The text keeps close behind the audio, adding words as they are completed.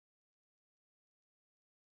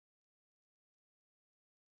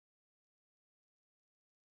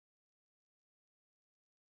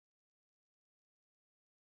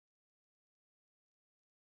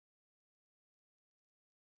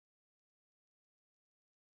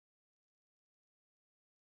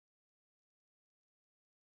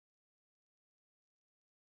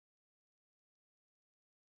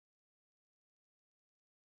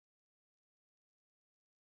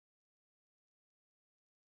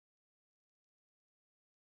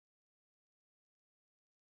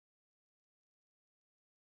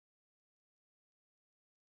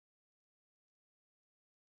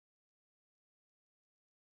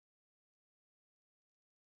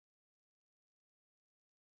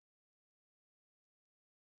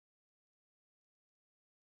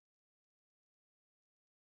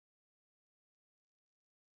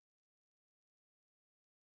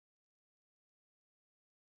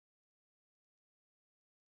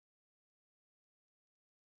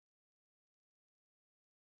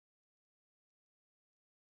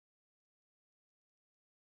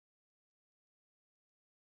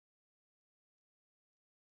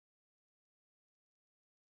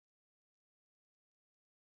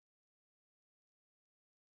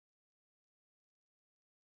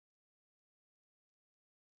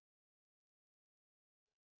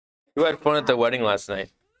Who had fun at the wedding last night?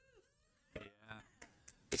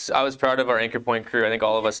 I was proud of our Anchor Point crew. I think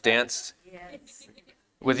all of us danced,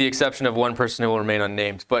 with the exception of one person who will remain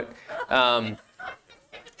unnamed. But um,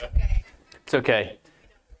 it's okay.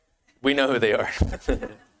 We know who they are.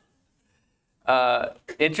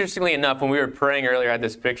 Interestingly enough, when we were praying earlier, I had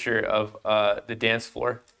this picture of the dance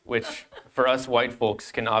floor, which for us white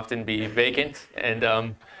folks can often be vacant.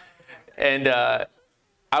 And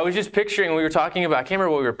I was just picturing, when we were talking about, I can't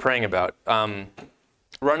remember what we were praying about,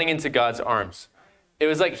 running into God's arms. It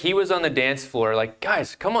was like he was on the dance floor, like,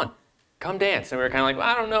 guys, come on, come dance. And we were kind of like, well,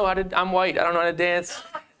 I don't know how to, I'm white, I don't know how to dance.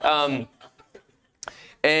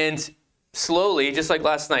 And slowly, just like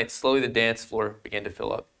last night, slowly the dance floor began to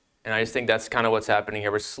fill up. And I just think that's kind of what's happening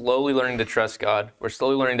here. We're slowly learning to trust God. We're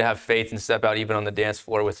slowly learning to have faith and step out even on the dance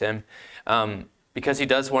floor with him, because he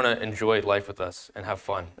does want to enjoy life with us and have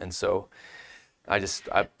fun. And so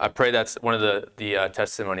I pray that's one of the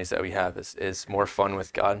testimonies that we have is more fun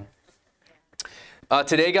with God.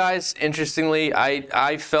 Today, guys, interestingly,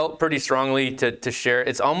 I felt pretty strongly to share.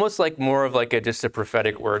 It's almost like more of like just a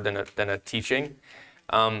prophetic word than a teaching.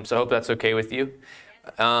 So I hope that's okay with you.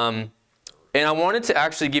 And I wanted to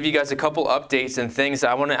actually give you guys a couple updates and things that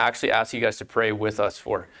I want to actually ask you guys to pray with us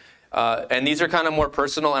for. And these are kind of more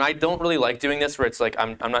personal, and I don't really like doing this where it's like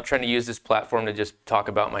I'm not trying to use this platform to just talk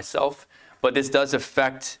about myself, but this does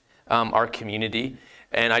affect our community.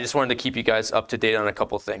 And I just wanted to keep you guys up to date on a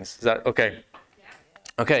couple things. Is that okay?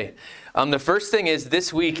 Okay. The first thing is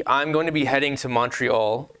this week I'm going to be heading to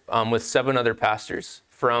Montreal with 7 other pastors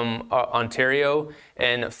from Ontario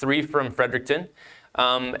and 3 from Fredericton.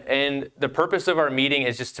 And the purpose of our meeting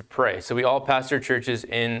is just to pray. So we all pastor churches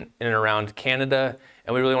in and around Canada,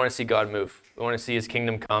 and we really want to see God move. We want to see his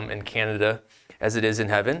kingdom come in Canada as it is in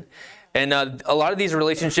heaven. And a lot of these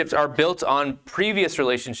relationships are built on previous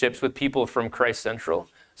relationships with people from Christ Central.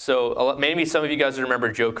 So maybe some of you guys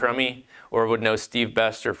remember Joe Crummy or would know Steve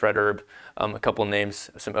Best or Fred Erb, a couple names,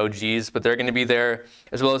 some OGs, but they're going to be there,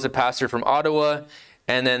 as well as a pastor from Ottawa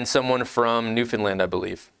and then someone from Newfoundland, I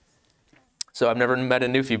believe. So I've never met a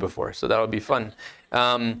Newfie before, so that'll be fun.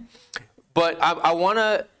 But I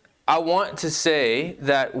want to say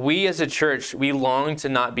that we as a church, we long to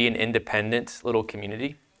not be an independent little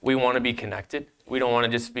community. We want to be connected. We don't want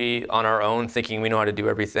to just be on our own thinking we know how to do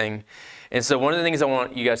everything. And so one of the things I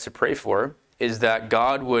want you guys to pray for is that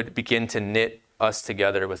God would begin to knit us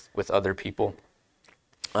together with other people.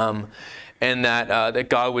 And that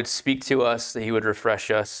God would speak to us, that he would refresh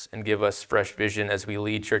us and give us fresh vision as we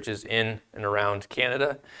lead churches in and around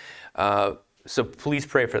Canada. So please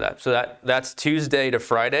pray for that. So that's Tuesday to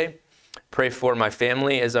Friday. Pray for my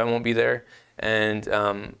family as I won't be there. And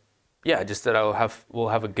just that we'll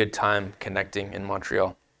have a good time connecting in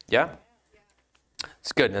Montreal. Yeah?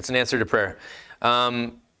 It's good. That's an answer to prayer.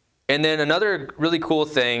 And then another really cool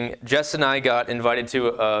thing, Jess and I got invited to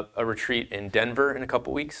a retreat in Denver in a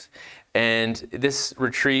couple weeks. And this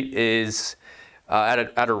retreat is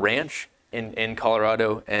at a ranch in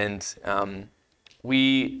Colorado. And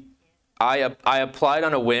I applied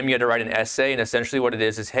on a whim. You had to write an essay. And essentially what it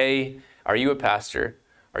is, hey, are you a pastor?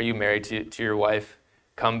 Are you married to your wife?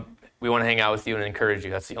 Come, we want to hang out with you and encourage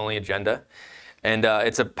you. That's the only agenda. And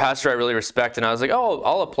it's a pastor I really respect. And I was like, oh,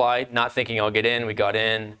 I'll apply, not thinking I'll get in. We got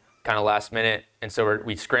in kind of last minute. And so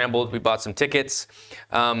we scrambled, we bought some tickets,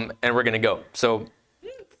 and we're going to go. So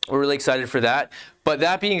we're really excited for that. But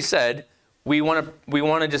that being said, we want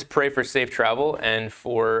to just pray for safe travel and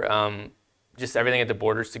for just everything at the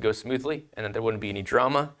borders to go smoothly and that there wouldn't be any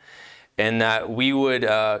drama and that we would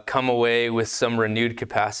come away with some renewed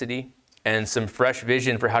capacity and some fresh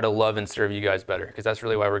vision for how to love and serve you guys better, because that's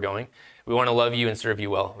really why we're going. We want to love you and serve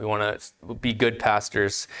you well. We want to be good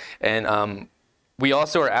pastors. And we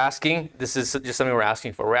also are asking, this is just something we're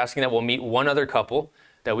asking for. We're asking that we'll meet one other couple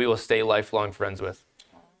that we will stay lifelong friends with.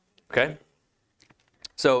 Okay?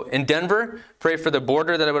 So in Denver, pray for the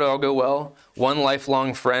border that it would all go well. One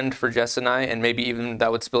lifelong friend for Jess and I, and maybe even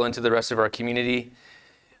that would spill into the rest of our community.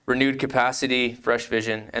 Renewed capacity, fresh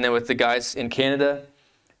vision. And then with the guys in Canada,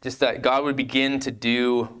 just that God would begin to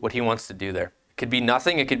do what he wants to do there. It could be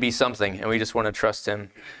nothing, it could be something, and we just want to trust him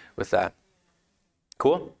with that.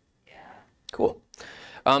 Cool? Yeah. Cool.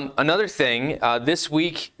 Another thing, this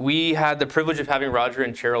week we had the privilege of having Roger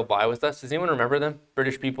and Cheryl by with us. Does anyone remember them?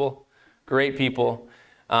 British people, great people.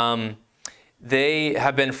 They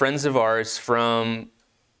have been friends of ours for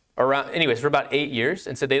about 8 years.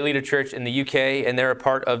 And so they lead a church in the UK, and they're a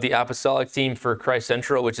part of the apostolic team for Christ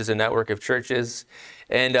Central, which is a network of churches.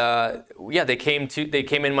 And they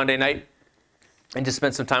came in Monday night and just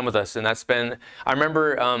spent some time with us. And I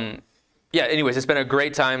remember yeah, anyways, it's been a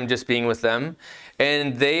great time just being with them.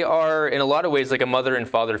 And they are, in a lot of ways, like a mother and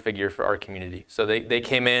father figure for our community. So they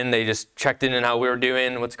came in, they just checked in on how we were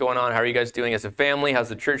doing, what's going on, how are you guys doing as a family, how's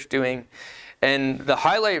the church doing? And the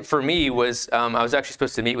highlight for me was I was actually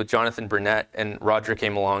supposed to meet with Jonathan Burnett, and Roger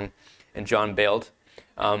came along, and John bailed.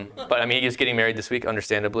 But I mean, he was getting married this week,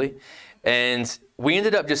 understandably. And we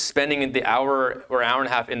ended up just spending the hour or hour and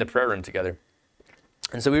a half in the prayer room together.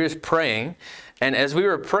 And so we were just praying. And as we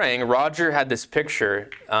were praying, Roger had this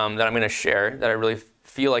picture that I'm going to share that I really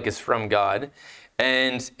feel like is from God.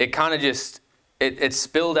 And it kind of just, it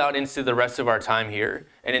spilled out into the rest of our time here.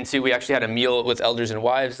 And into, we actually had a meal with elders and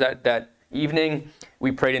wives that evening.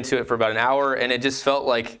 We prayed into it for about an hour. And it just felt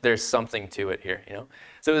like there's something to it here, you know?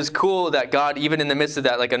 So it was cool that God, even in the midst of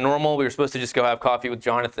that, like a normal, we were supposed to just go have coffee with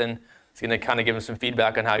Jonathan. He's going to kind of give him some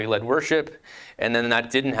feedback on how he led worship. And then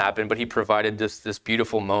that didn't happen, but he provided this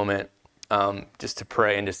beautiful moment just to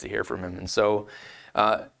pray and just to hear from him. And so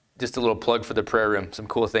just a little plug for the prayer room. Some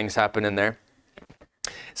cool things happen in there.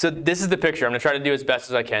 So this is the picture. I'm going to try to do as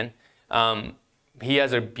best as I can. He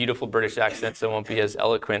has a beautiful British accent, so it won't be as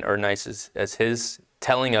eloquent or nice as his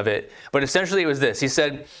telling of it. But essentially it was this. He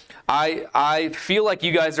said, I feel like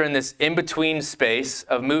you guys are in this in-between space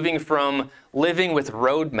of moving from living with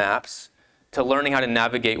road maps to learning how to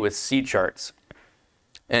navigate with sea charts.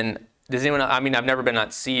 And does anyone, I mean, I've never been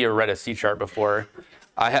at sea or read a sea chart before.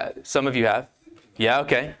 Some of you have. Yeah,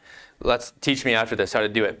 okay. Let's teach me after this how to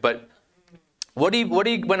do it. But what he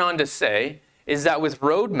went on to say is that with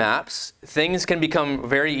road maps, things can become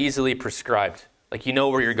very easily prescribed. Like, you know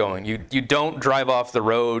where you're going. You don't drive off the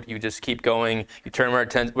road. You just keep going. You turn where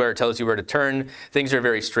it tells you where to turn. Things are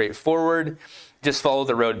very straightforward. Just follow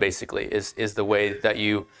the road, basically, is the way that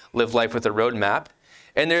you live life with a road map.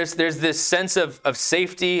 And there's this sense of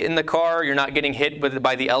safety in the car. You're not getting hit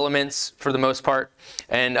by the elements for the most part.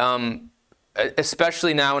 And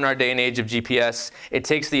especially now in our day and age of GPS, it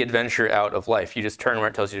takes the adventure out of life. You just turn where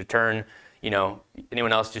it tells you to turn. You know,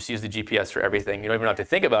 anyone else just use the GPS for everything. You don't even have to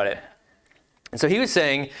think about it. And so he was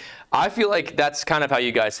saying, I feel like that's kind of how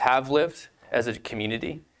you guys have lived as a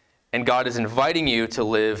community. And God is inviting you to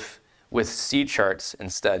live with sea charts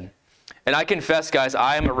instead. And I confess, guys,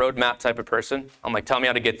 I am a road map type of person. I'm like, tell me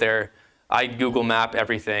how to get there. I Google map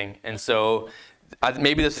everything. And so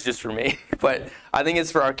maybe this is just for me, but I think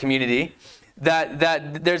it's for our community.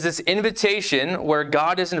 That there's this invitation where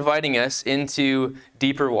God is inviting us into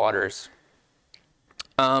deeper waters.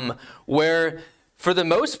 Where for the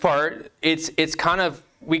most part, it's kind of,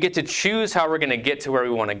 we get to choose how we're going to get to where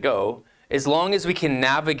we want to go, as long as we can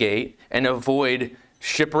navigate and avoid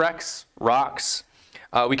shipwrecks, rocks.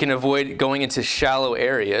 We can avoid going into shallow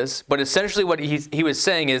areas. But essentially what he was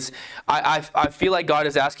saying is, I feel like God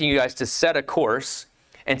is asking you guys to set a course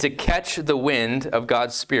and to catch the wind of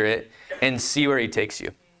God's Spirit and see where he takes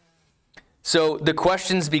you. So the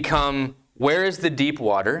questions become, where is the deep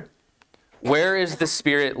water? Where is the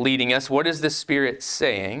Spirit leading us? What is the Spirit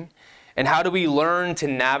saying? And how do we learn to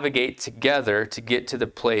navigate together to get to the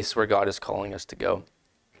place where God is calling us to go?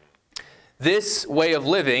 This way of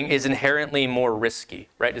living is inherently more risky,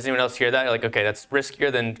 right? Does anyone else hear that? You're like, okay, that's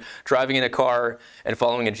riskier than driving in a car and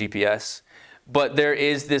following a GPS. But there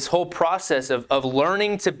is this whole process of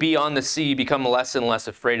learning to be on the sea, become less and less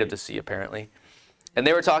afraid of the sea, apparently. And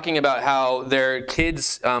they were talking about how their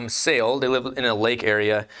kids sail. They live in a lake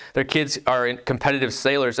area. Their kids are competitive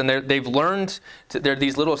sailors, and they've learned, they're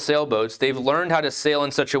these little sailboats. They've learned how to sail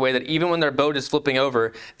in such a way that even when their boat is flipping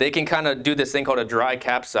over, they can kind of do this thing called a dry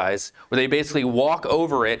capsize, where they basically walk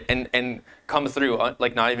over it and come through,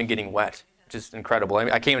 like not even getting wet, which is incredible. I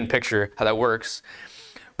mean, I can't even picture how that works.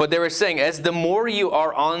 But they were saying, as the more you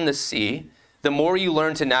are on the sea, the more you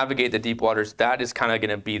learn to navigate the deep waters, that is kind of going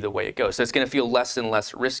to be the way it goes. So it's going to feel less and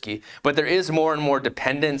less risky. But there is more and more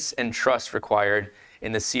dependence and trust required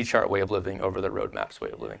in the sea chart way of living over the road maps way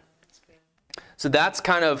of living. So that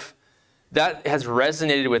has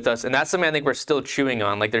resonated with us. And that's something I think we're still chewing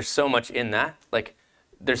on. Like, there's so much in that. Like,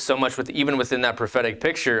 there's so much even within that prophetic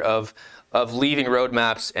picture of leaving road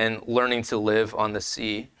maps and learning to live on the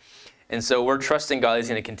sea. And so we're trusting God is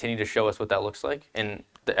going to continue to show us what that looks like in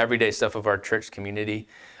the everyday stuff of our church community.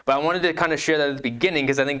 But I wanted to kind of share that at the beginning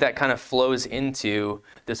because I think that kind of flows into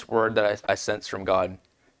this word that I sense from God.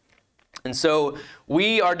 And so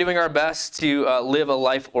we are doing our best to live a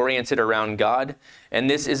life oriented around God. And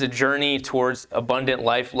this is a journey towards abundant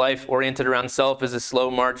life. Life oriented around self is a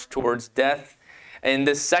slow march towards death. And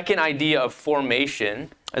the second idea of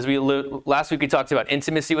formation, last week we talked about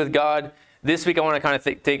intimacy with God. This week I want to kind of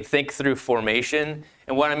think through formation.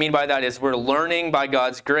 And what I mean by that is we're learning by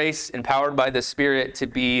God's grace, empowered by the Spirit, to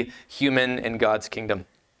be human in God's kingdom.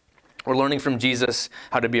 We're learning from Jesus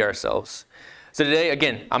how to be ourselves. So today,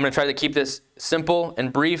 again, I'm going to try to keep this simple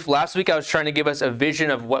and brief. Last week, I was trying to give us a vision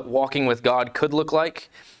of what walking with God could look like.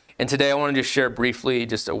 And today, I want to just share briefly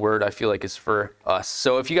just a word I feel like is for us.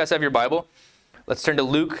 So if you guys have your Bible, let's turn to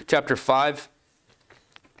Luke chapter 5.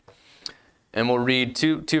 And we'll read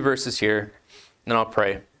two verses here, and then I'll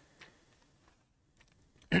pray.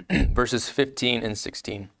 Verses 15 and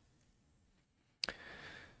 16.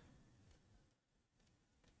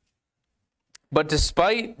 But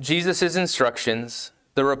despite Jesus' instructions,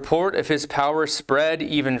 the report of his power spread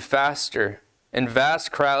even faster, and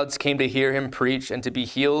vast crowds came to hear him preach and to be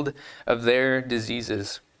healed of their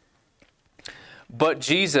diseases. But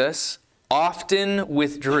Jesus often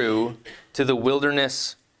withdrew to the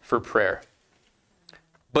wilderness for prayer.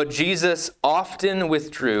 But Jesus often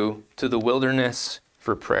withdrew to the wilderness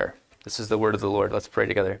for prayer. This is the word of the Lord. Let's pray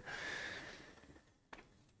together.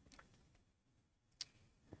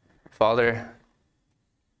 Father,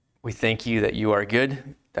 we thank you that you are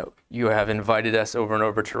good, that you have invited us over and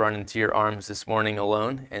over to run into your arms this morning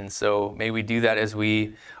alone. And so may we do that as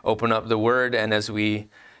we open up the word and as we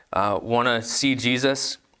want to see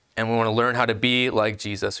Jesus and we want to learn how to be like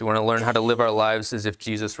Jesus. We want to learn how to live our lives as if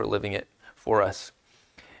Jesus were living it for us.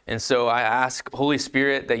 And so I ask, Holy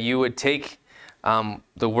Spirit, that you would take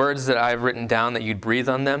the words that I've written down, that you'd breathe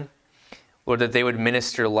on them. Lord, that they would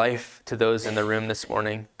minister life to those in the room this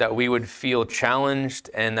morning, that we would feel challenged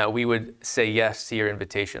and that we would say yes to your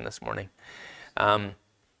invitation this morning. I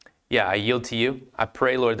yield to you. I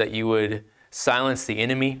pray, Lord, that you would silence the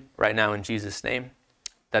enemy right now in Jesus' name,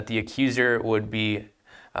 that the accuser would be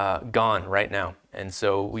gone right now. And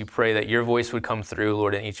so we pray that your voice would come through,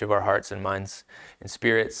 Lord, in each of our hearts and minds and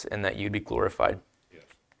spirits, and that you'd be glorified. Yes.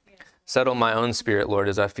 Settle my own spirit, Lord,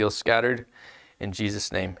 as I feel scattered. In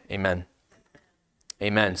Jesus' name, amen.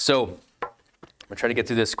 Amen. So I'm going to try to get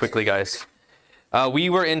through this quickly, guys. We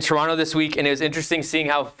were in Toronto this week, and it was interesting seeing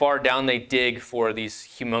how far down they dig for these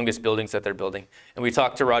humongous buildings that they're building. And we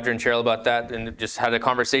talked to Roger and Cheryl about that and just had a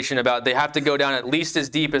conversation about they have to go down at least as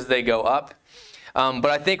deep as they go up. But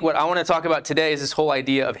I think what I want to talk about today is this whole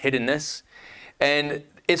idea of hiddenness. And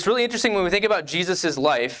it's really interesting when we think about Jesus'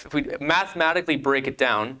 life, if we mathematically break it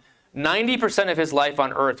down, 90% of his life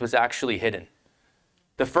on earth was actually hidden.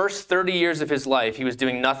 The first 30 years of his life, he was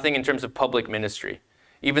doing nothing in terms of public ministry.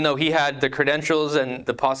 Even though he had the credentials and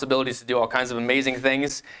the possibilities to do all kinds of amazing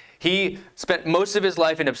things, he spent most of his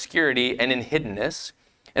life in obscurity and in hiddenness.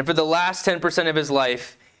 And for the last 10% of his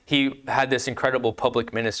life, he had this incredible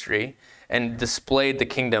public ministry and displayed the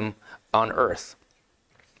kingdom on earth.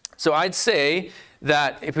 So I'd say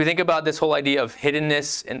that if we think about this whole idea of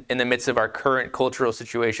hiddenness in the midst of our current cultural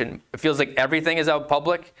situation, it feels like everything is out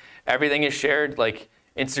public, everything is shared, like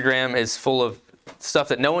Instagram is full of stuff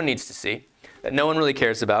that no one needs to see, that no one really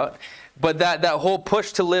cares about. But that whole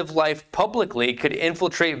push to live life publicly could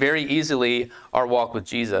infiltrate very easily our walk with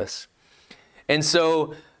Jesus. And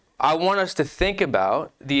so I want us to think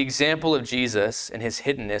about the example of Jesus and his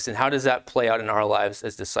hiddenness and how does that play out in our lives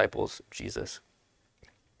as disciples of Jesus.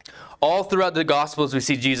 All throughout the Gospels, we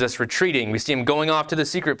see Jesus retreating. We see him going off to the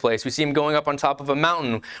secret place. We see him going up on top of a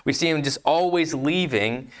mountain. We see him just always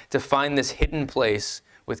leaving to find this hidden place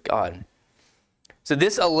with God. So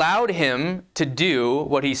this allowed him to do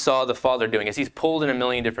what he saw the Father doing as he's pulled in a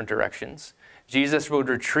million different directions. Jesus would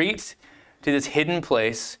retreat to this hidden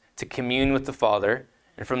place to commune with the Father.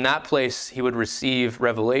 And from that place, he would receive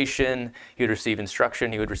revelation. He would receive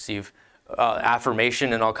instruction. He would receive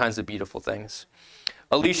affirmation and all kinds of beautiful things.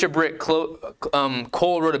 Alicia Britt Cole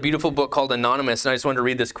wrote a beautiful book called Anonymous, and I just wanted to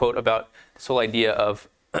read this quote about this whole idea of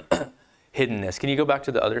hiddenness. Can you go back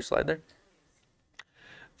to the other slide there?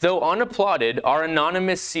 Though unapplauded, our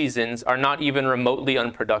anonymous seasons are not even remotely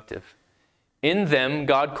unproductive. In them,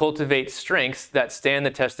 God cultivates strengths that stand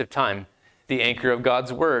the test of time. The anchor of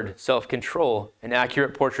God's word, self-control, an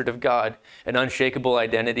accurate portrait of God, an unshakable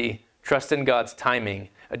identity, trust in God's timing,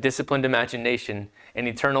 a disciplined imagination, an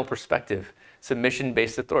eternal perspective,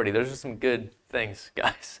 submission-based authority. Those are some good things,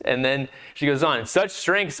 guys. And then she goes on, such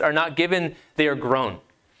strengths are not given, they are grown.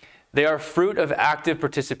 They are fruit of active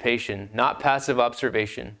participation, not passive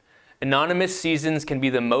observation. Anonymous seasons can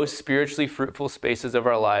be the most spiritually fruitful spaces of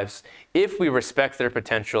our lives if we respect their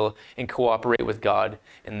potential and cooperate with God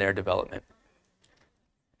in their development.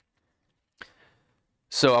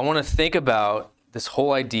 So I want to think about this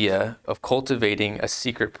whole idea of cultivating a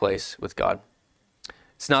secret place with God.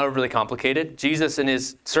 It's not overly complicated. Jesus in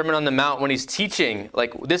his Sermon on the Mount, when he's teaching,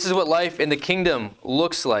 like this is what life in the kingdom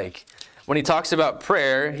looks like. When he talks about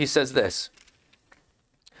prayer, he says this.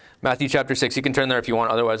 Matthew chapter 6, you can turn there if you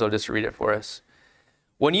want, otherwise I'll just read it for us.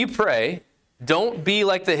 When you pray, Don't be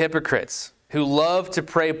like the hypocrites who love to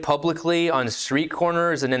pray publicly on street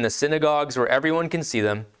corners and in the synagogues where everyone can see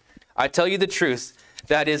them. I tell you the truth,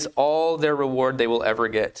 that is all their reward they will ever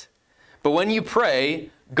get. But when you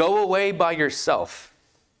pray, go away by yourself.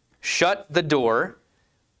 Shut the door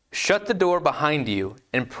behind you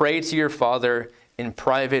and pray to your Father in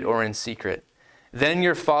private or in secret. Then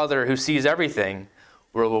your Father who sees everything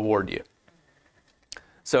will reward you.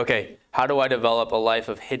 So, okay, how do I develop a life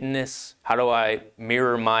of hiddenness? How do I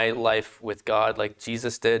mirror my life with God like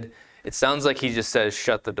Jesus did? It sounds like he just says,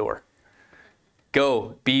 shut the door.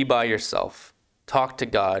 Go, be by yourself. Talk to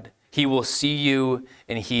God. He will see you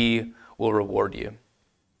and he will reward you.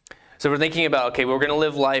 So we're thinking about, okay, we're going to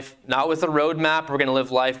live life not with a roadmap. We're going to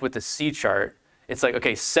live life with a C chart. It's like,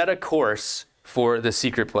 okay, set a course for the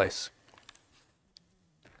secret place.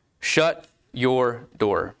 Shut your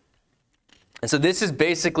door. And so this is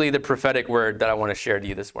basically the prophetic word that I want to share to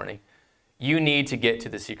you this morning. You need to get to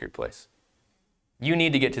the secret place. You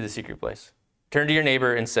need to get to the secret place. Turn to your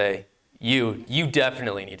neighbor and say, you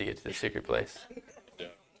definitely need to get to the secret place.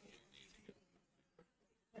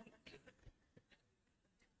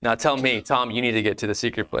 Now tell me, Tom, you need to get to the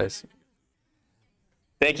secret place.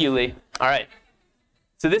 Thank you, Lee. All right.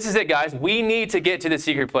 So this is it, guys. We need to get to the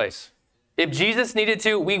secret place. If Jesus needed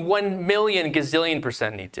to, we 1,000,000 gazillion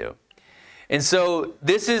 % need to. And so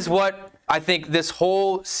this is what I think this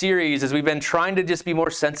whole series, as we've been trying to just be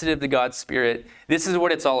more sensitive to God's Spirit, this is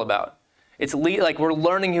what it's all about. It's like we're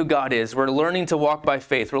learning who God is. We're learning to walk by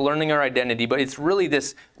faith. We're learning our identity. But it's really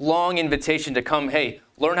this long invitation to come, hey,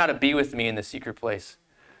 learn how to be with me in the secret place.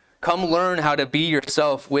 Come learn how to be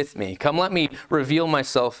yourself with me. Come let me reveal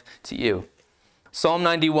myself to you. Psalm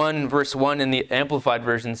 91 verse 1 in the Amplified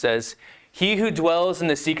Version says, he who dwells in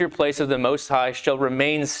the secret place of the Most High shall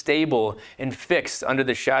remain stable and fixed under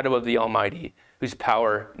the shadow of the Almighty, whose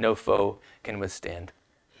power no foe can withstand.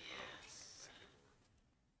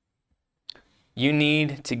 You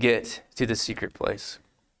need to get to the secret place.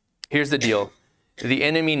 Here's the deal. The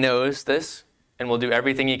enemy knows this and will do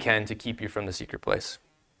everything he can to keep you from the secret place.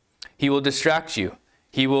 He will distract you.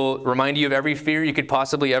 He will remind you of every fear you could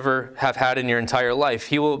possibly ever have had in your entire life.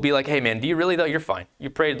 He will be like, hey man, do you really though? You're fine. You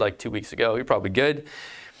prayed like 2 weeks ago. You're probably good.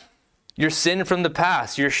 Your sin from the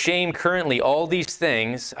past, your shame currently, all these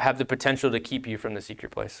things have the potential to keep you from the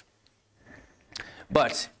secret place.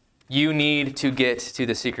 But you need to get to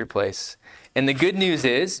the secret place. And the good news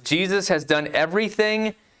is Jesus has done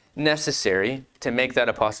everything necessary to make that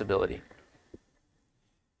a possibility.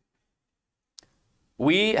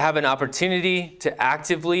 We have an opportunity to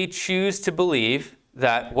actively choose to believe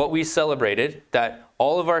that what we celebrated, that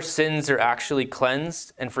all of our sins are actually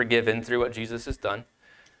cleansed and forgiven through what Jesus has done,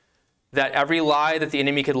 that every lie that the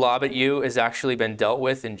enemy could lob at you has actually been dealt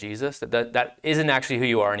with in Jesus, that isn't actually who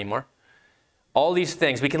you are anymore. All these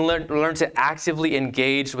things, we can learn to actively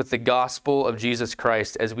engage with the gospel of Jesus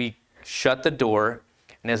Christ as we shut the door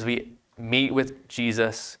and as we meet with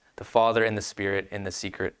Jesus, the Father and the Spirit in the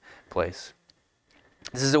secret place.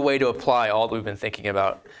 This is a way to apply all that we've been thinking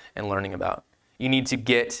about and learning about. You need to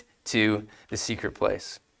get to the secret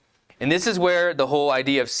place. And this is where the whole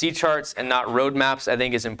idea of C charts and not roadmaps, I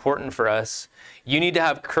think, is important for us. You need to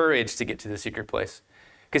have courage to get to the secret place.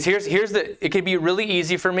 Because it could be really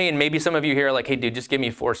easy for me, and maybe some of you here are like, hey, dude, just give me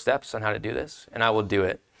 4 steps on how to do this, and I will do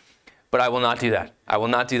it. But I will not do that. I will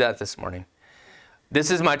not do that this morning. This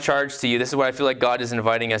is my charge to you. This is what I feel like God is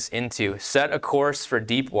inviting us into. Set a course for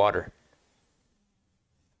deep water.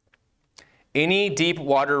 Any deep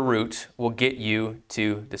water route will get you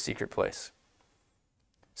to the secret place.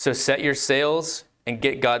 So set your sails and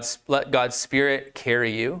let God's Spirit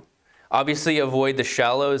carry you. Obviously, avoid the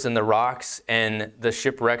shallows and the rocks and the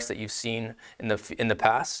shipwrecks that you've seen in the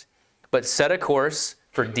past. But set a course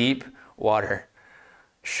for deep water.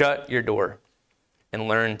 Shut your door and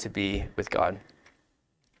learn to be with God.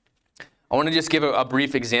 I want to just give a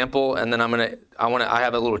brief example, and then I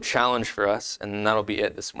have a little challenge for us, and that'll be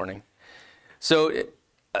it this morning. So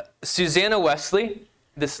Susanna Wesley,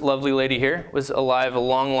 this lovely lady here, was alive a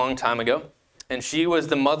long, long time ago. And she was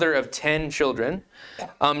the mother of 10 children,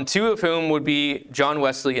 2 of whom would be John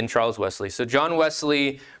Wesley and Charles Wesley. So John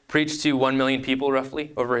Wesley preached to 1 million people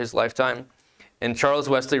roughly over his lifetime. And Charles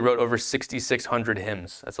Wesley wrote over 6,600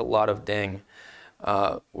 hymns. That's a lot of dang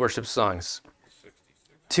worship songs.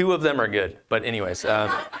 2 of them are good. But anyways.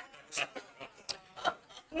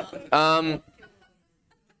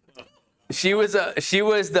 She was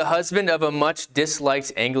the husband of a much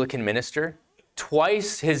disliked Anglican minister.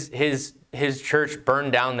 Twice his church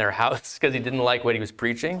burned down their house because he didn't like what he was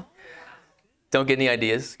preaching. Don't get any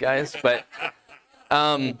ideas, guys. But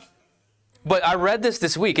But I read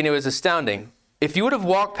this week, and it was astounding. If you would have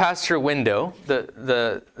walked past her window,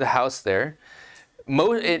 the house there,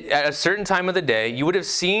 at a certain time of the day, you would have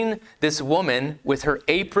seen this woman with her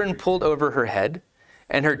apron pulled over her head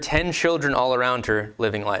and her 10 children all around her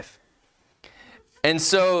living life. And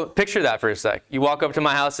so picture that for a sec. You walk up to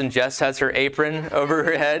my house and Jess has her apron over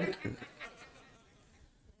her head.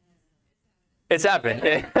 It's happened.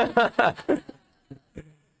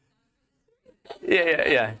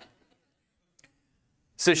 Yeah.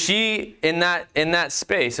 So she, in that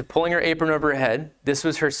space of pulling her apron over her head, this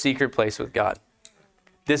was her secret place with God.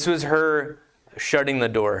 This was her shutting the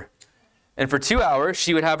door. And for 2 hours,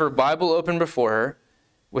 she would have her Bible open before her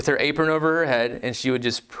with her apron over her head, and she would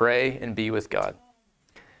just pray and be with God.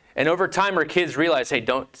 And over time, her kids realized, hey,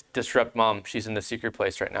 don't disrupt mom. She's in the secret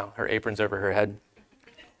place right now. Her apron's over her head.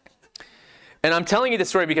 And I'm telling you this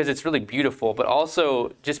story because it's really beautiful, but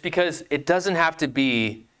also just because it doesn't have to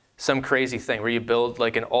be some crazy thing where you build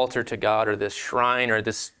like an altar to God or this shrine or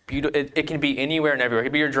this beautiful, it can be anywhere and everywhere. It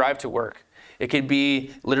could be your drive to work. It could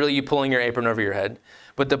be literally you pulling your apron over your head.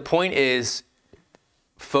 But the point is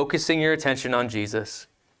focusing your attention on Jesus,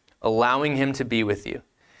 allowing him to be with you.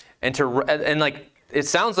 And like, it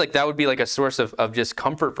sounds like that would be like a source of just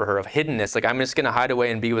comfort for her, of hiddenness. Like, I'm just going to hide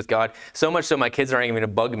away and be with God. So much so my kids aren't even going to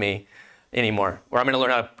bug me anymore, or I'm going to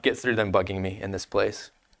learn how to get through them bugging me in this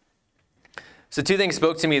place. So 2 things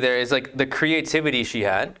spoke to me there is like the creativity she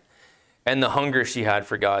had and the hunger she had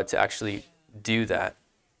for God to actually do that.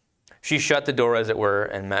 She shut the door, as it were,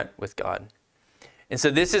 and met with God. And so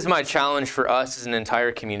this is my challenge for us as an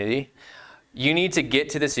entire community. You need to get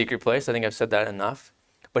to the secret place. I think I've said that enough.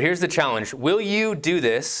 But here's the challenge. Will you do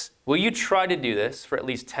this? Will you try to do this for at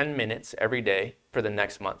least 10 minutes every day for the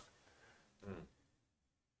next month?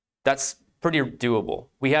 That's pretty doable.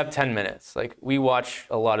 We have 10 minutes. Like, we watch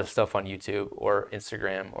a lot of stuff on YouTube or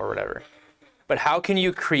Instagram or whatever. But how can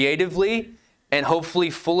you creatively and hopefully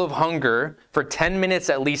full of hunger for 10 minutes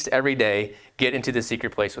at least every day get into the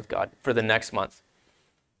secret place with God for the next month?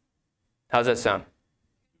 How's that sound?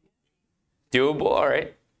 Doable? All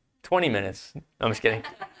right. 20 minutes. No, I'm just kidding.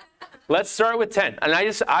 Let's start with 10. And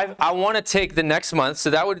I want to take the next month, so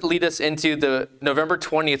that would lead us into the November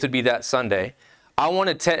 20th would be that Sunday. I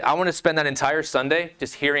want to spend that entire Sunday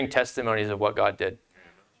just hearing testimonies of what God did.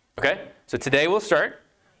 Okay? So today we'll start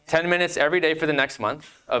 10 minutes every day for the next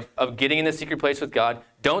month of getting in the secret place with God.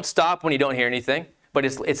 Don't stop when you don't hear anything, but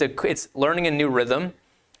it's learning a new rhythm.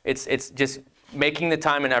 It's just making the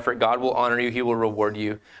time and effort. God will honor you. He will reward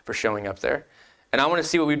you for showing up there. And I want to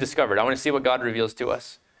see what we've discovered. I want to see what God reveals to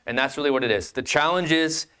us. And that's really what it is. The challenge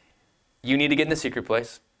is you need to get in the secret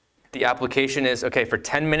place. The application is, okay, for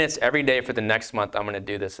 10 minutes every day for the next month, I'm going to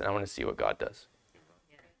do this, and I want to see what God does.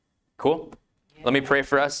 Cool? Let me pray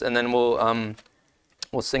for us, and then we'll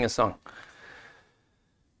sing a song.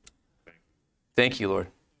 Thank you, Lord.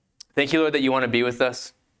 Thank you, Lord, that you want to be with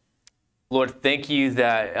us. Lord, thank you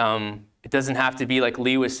that it doesn't have to be like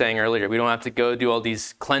Lee was saying earlier. We don't have to go do all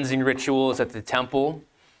these cleansing rituals at the temple,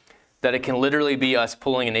 that it can literally be us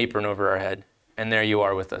pulling an apron over our head, and there you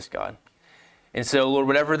are with us, God. And so, Lord,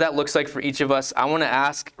 whatever that looks like for each of us, I want to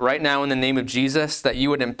ask right now in the name of Jesus that you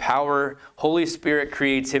would empower Holy Spirit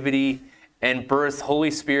creativity and birth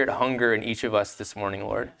Holy Spirit hunger in each of us this morning,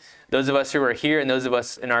 Lord. Those of us who are here and those of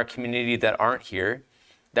us in our community that aren't here,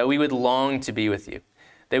 that we would long to be with you,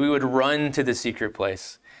 that we would run to the secret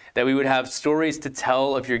place, that we would have stories to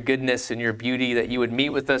tell of your goodness and your beauty, that you would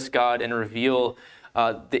meet with us, God, and reveal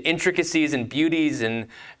the intricacies and beauties and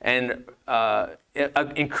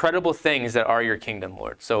incredible things that are your kingdom,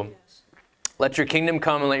 Lord. So let your kingdom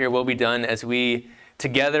come and let your will be done as we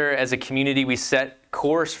together as a community, we set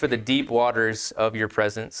course for the deep waters of your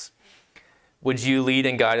presence. Would you lead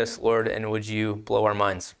and guide us, Lord, and would you blow our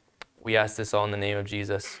minds? We ask this all in the name of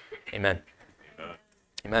Jesus. Amen.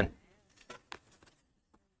 Amen.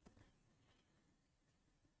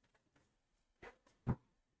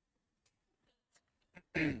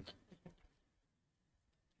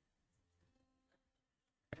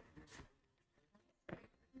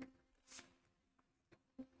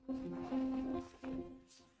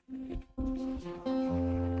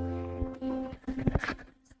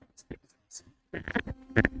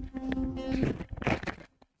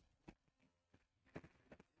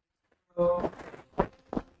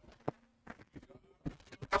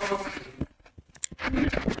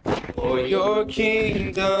 For your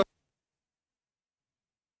kingdom.